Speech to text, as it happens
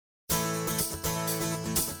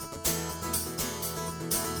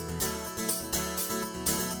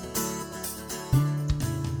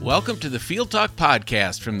Welcome to the Field Talk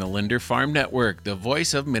Podcast from the Linder Farm Network, the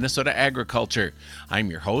voice of Minnesota agriculture. I'm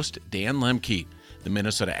your host, Dan Lemke. The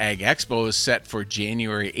Minnesota Ag Expo is set for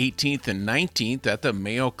January 18th and 19th at the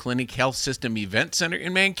Mayo Clinic Health System Event Center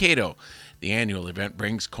in Mankato. The annual event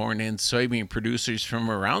brings corn and soybean producers from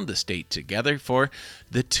around the state together for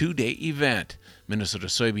the two-day event. Minnesota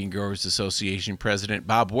Soybean Growers Association President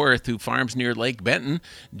Bob Worth, who farms near Lake Benton,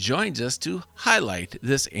 joins us to highlight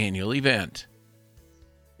this annual event.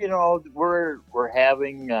 You know, we're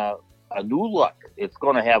having a new look. It's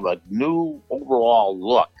going to have a new overall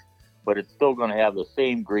look, but it's still going to have the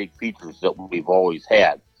same great features that we've always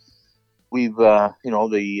had. We've,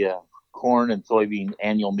 the corn and soybean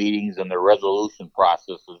annual meetings and the resolution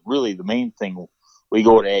process is really the main thing we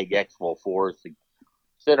go to Ag Expo for, is to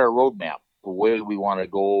set our roadmap, the way we want to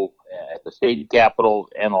go at the state capitol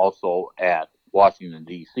and also at Washington,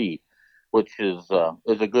 D.C., which is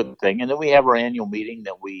a good thing. And then we have our annual meeting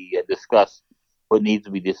that we discuss what needs to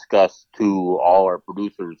be discussed to all our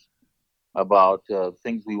producers about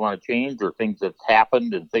things we want to change or things that's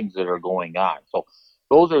happened and things that are going on. So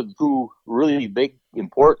those are the two really big,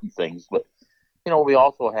 important things. But, you know, we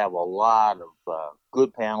also have a lot of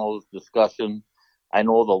good panels, discussion. I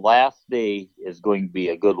know the last day is going to be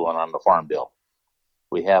a good one on the Farm Bill.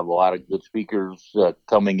 We have a lot of good speakers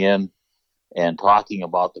coming in and talking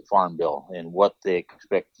about the Farm Bill and what they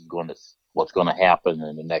expect what's going to happen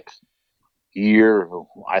in the next year.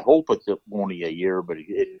 I hope it's only a year, but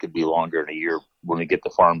it could be longer than a year when we get the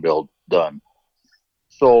Farm Bill done.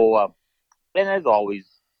 So, and as always,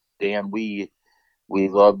 Dan, we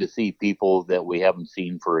love to see people that we haven't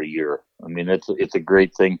seen for a year. I mean, it's a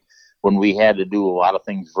great thing. When we had to do a lot of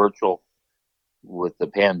things virtual with the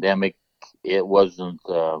pandemic, it wasn't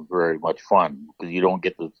very much fun because you don't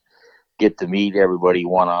get to meet everybody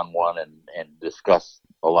one-on-one and discuss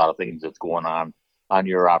a lot of things that's going on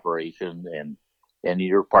your operation and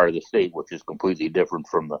your part of the state, which is completely different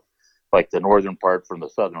from the northern part from the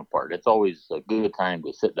southern part. It's always a good time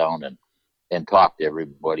to sit down and talk to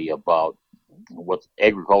everybody about what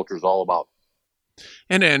agriculture is all about.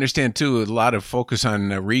 And I understand, too, a lot of focus on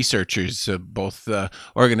researchers. Both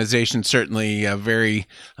organizations certainly very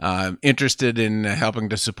interested in helping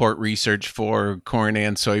to support research for corn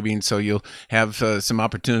and soybeans. So you'll have some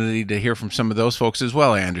opportunity to hear from some of those folks as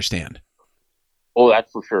well, I understand. Oh,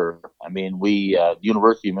 that's for sure. I mean, the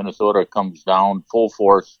University of Minnesota comes down full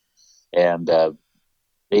force, and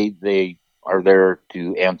they are there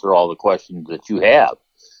to answer all the questions that you have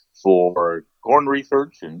for corn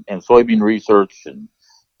research and soybean research. And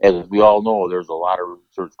as we all know, there's a lot of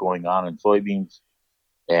research going on in soybeans,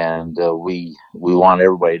 and we want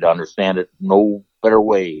everybody to understand it. No better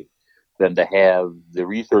way than to have the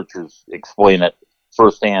researchers explain it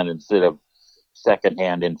firsthand instead of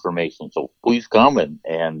secondhand information. So please come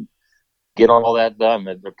and get all that done.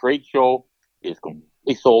 The trade show is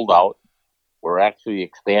completely sold out. We're actually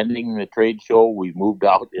expanding the trade show. We moved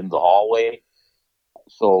out in the hallway.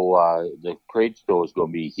 So the trade show is going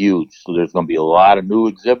to be huge. So there's going to be a lot of new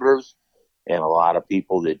exhibitors and a lot of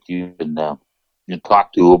people that you can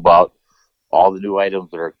talk to about all the new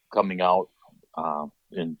items that are coming out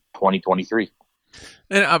in 2023.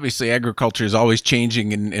 And obviously, agriculture is always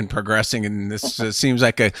changing and progressing, and this seems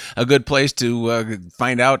like a good place to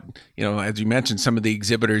find out, you know, as you mentioned, some of the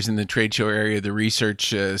exhibitors in the trade show area, the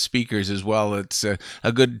research speakers as well. It's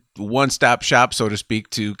a good one-stop shop, so to speak,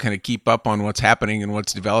 to kind of keep up on what's happening and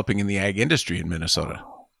what's developing in the ag industry in Minnesota.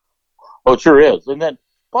 Oh, it sure is. And then,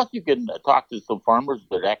 plus you can talk to some farmers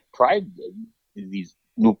that tried these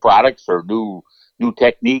new products or new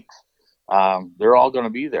techniques. They're all going to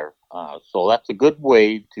be there. So that's a good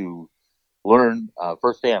way to learn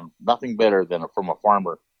firsthand. Nothing better than from a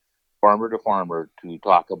farmer to farmer, to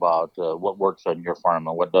talk about what works on your farm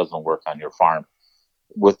and what doesn't work on your farm,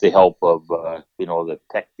 with the help of the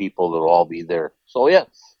tech people that will all be there. So yeah,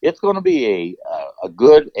 it's going to be a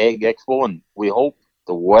good Ag Expo, and we hope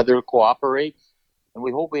the weather cooperates, and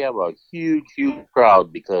we hope we have a huge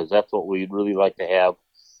crowd, because that's what we'd really like to have,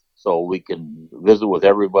 so we can visit with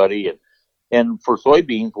everybody. And for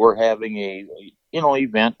soybeans, we're having a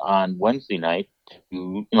event on Wednesday night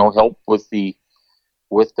to help with the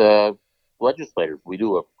legislators. We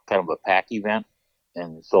do a kind of a pack event,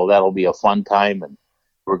 and so that'll be a fun time. And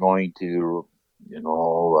we're going to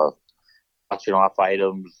auction off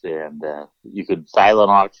items, and you can silent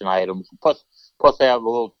auction items. Plus have a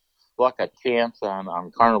little a chance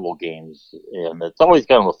on carnival games, and it's always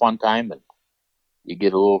kind of a fun time. And you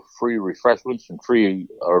get a little free refreshments and free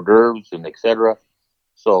hors d'oeuvres and etc.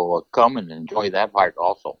 So come and enjoy that part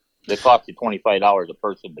also. It costs you $25 a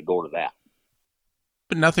person to go to that.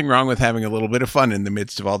 But nothing wrong with having a little bit of fun in the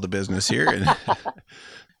midst of all the business here.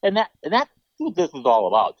 And that's what this is all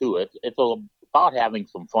about too. It's all about having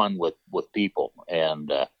some fun with people,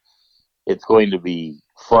 and it's going to be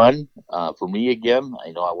fun for me again.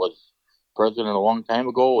 I know I was president a long time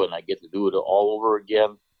ago, and I get to do it all over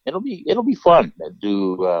again. It'll be fun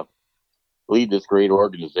to lead this great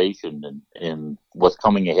organization and what's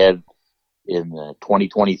coming ahead in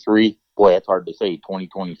 2023. Boy, that's hard to say.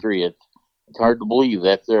 2023. It's hard to believe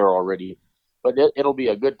that's there already, but it'll be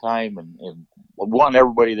a good time, and we want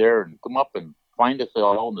everybody there and come up and find us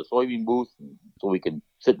all in the soybean booth, so we can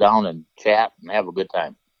sit down and chat and have a good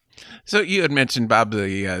time. So you had mentioned, Bob,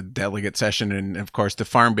 the delegate session, and of course the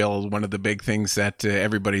Farm Bill is one of the big things that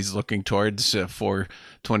everybody's looking towards for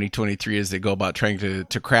 2023 as they go about trying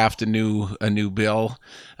to craft a new bill.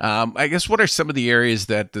 I guess, what are some of the areas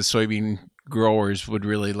that the soybean growers would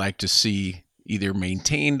really like to see either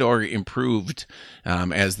maintained or improved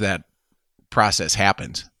as that process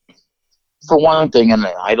happens? For one thing, and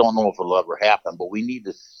I don't know if it'll ever happen, but we need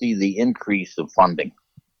to see the increase of funding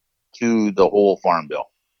to the whole Farm Bill.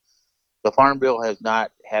 The Farm Bill has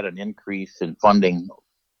not had an increase in funding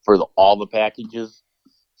for all the packages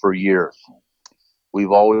for years.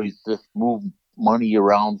 We've always just moved money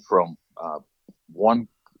around from one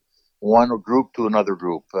group to another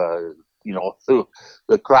group. Through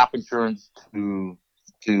the crop insurance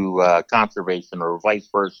to conservation, or vice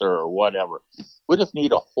versa, or whatever. We just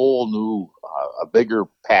need a whole new, a bigger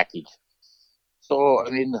package. So,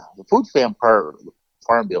 I mean, the food stamp part of the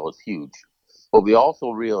Farm Bill is huge, but we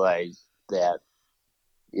also realize that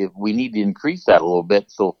if we need to increase that a little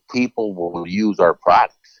bit so people will use our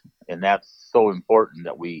products, and that's so important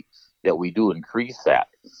that we do increase that.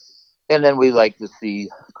 And then we like to see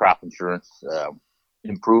crop insurance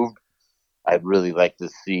improved. I'd really like to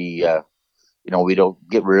see, we don't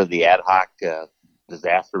get rid of the ad hoc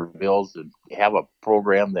disaster bills, and have a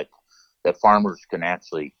program that farmers can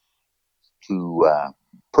actually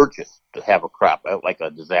purchase to have a crop, like a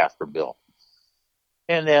disaster bill.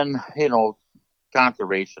 And then,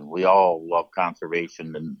 conservation. We all love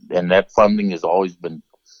conservation, and that funding has always been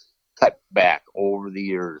cut back over the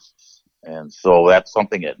years. And so that's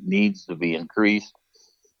something that needs to be increased,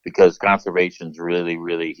 because conservation is really,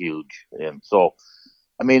 really huge. And so,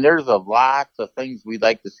 I mean, there's a lot of things we'd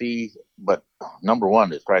like to see, but number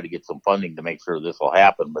one is try to get some funding to make sure this will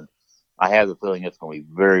happen. But I have the feeling it's going to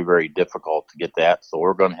be very, very difficult to get that. So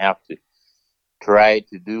we're going to have to try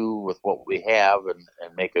to do with what we have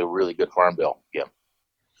and make a really good farm bill again.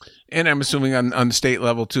 And I'm assuming on the state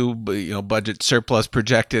level too, budget surplus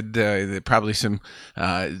projected. There are probably some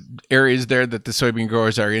areas there that the soybean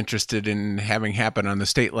growers are interested in having happen on the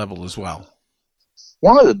state level as well.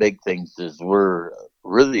 One of the big things is we're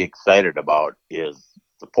really excited about is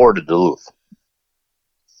the Port of Duluth.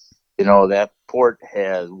 That port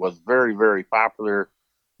was very, very popular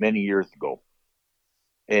many years ago.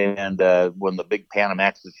 And when the big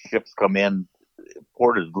Panamax ships come in,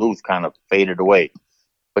 Port of Duluth kind of faded away.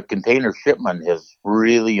 But container shipment has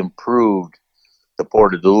really improved the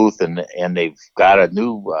Port of Duluth, and they've got a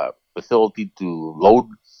new facility to load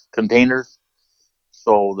containers.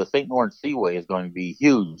 So the St. Lawrence Seaway is going to be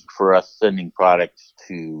huge for us sending products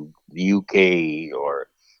to the UK or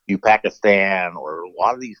Pakistan, or a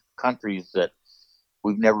lot of these countries that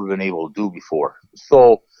we've never been able to do before.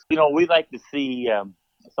 So, we'd like to see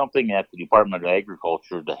something at the Department of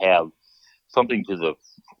Agriculture to have something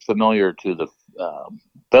familiar to the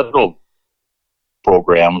federal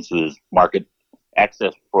programs, is market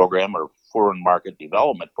access program or foreign market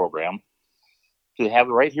development program, to have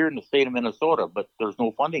it right here in the state of Minnesota, but there's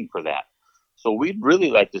no funding for that. So we'd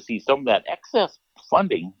really like to see some of that excess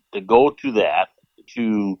funding to go to that,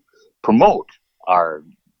 to promote our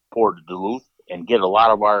Port of Duluth and get a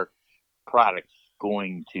lot of our products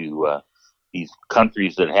going to these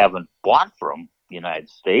countries that haven't bought from the United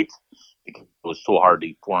States, because it was so hard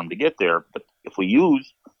for them to get there. But if we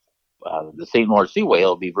use the St. Lawrence Seaway,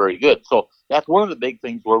 it'll be very good. So that's one of the big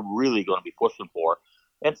things we're really going to be pushing for.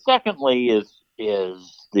 And secondly is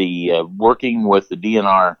the working with the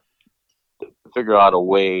DNR to figure out a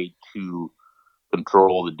way to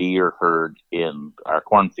control the deer herd in our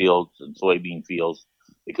cornfields and soybean fields,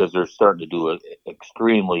 because they're starting to do an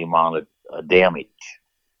extremely amount of damage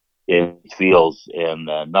in fields, and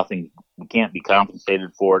we can't be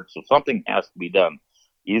compensated for it. So something has to be done,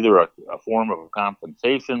 either a form of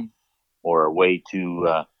compensation or a way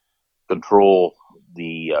to control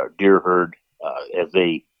the deer herd, as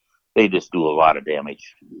they just do a lot of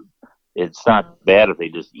damage. It's not bad if they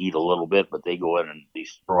just eat a little bit, but they go in and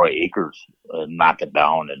destroy acres and knock it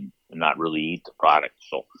down and not really eat the product.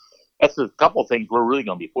 So that's a couple of things we're really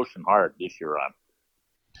going to be pushing hard this year on.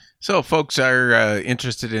 So if folks are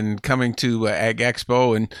interested in coming to Ag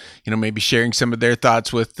Expo and, maybe sharing some of their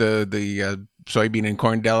thoughts with the soybean and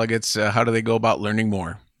corn delegates, how do they go about learning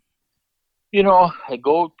more? I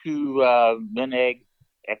go to MN Ag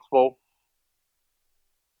Expo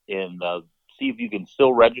and see if you can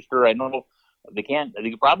still register. I know they can't.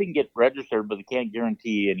 They probably can get registered, but they can't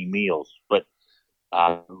guarantee any meals. But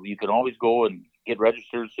you can always go and get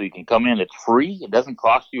registered so you can come in. It's free. It doesn't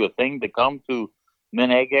cost you a thing to come to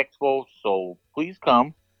MN Ag Expo. So please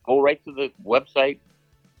come. Go right to the website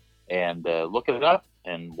and look it up,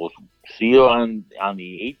 and we'll see you on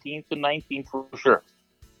the 18th and 19th for sure.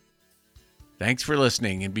 Thanks for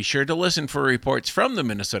listening, and be sure to listen for reports from the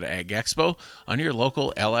Minnesota Ag Expo on your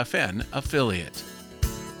local LFN affiliate.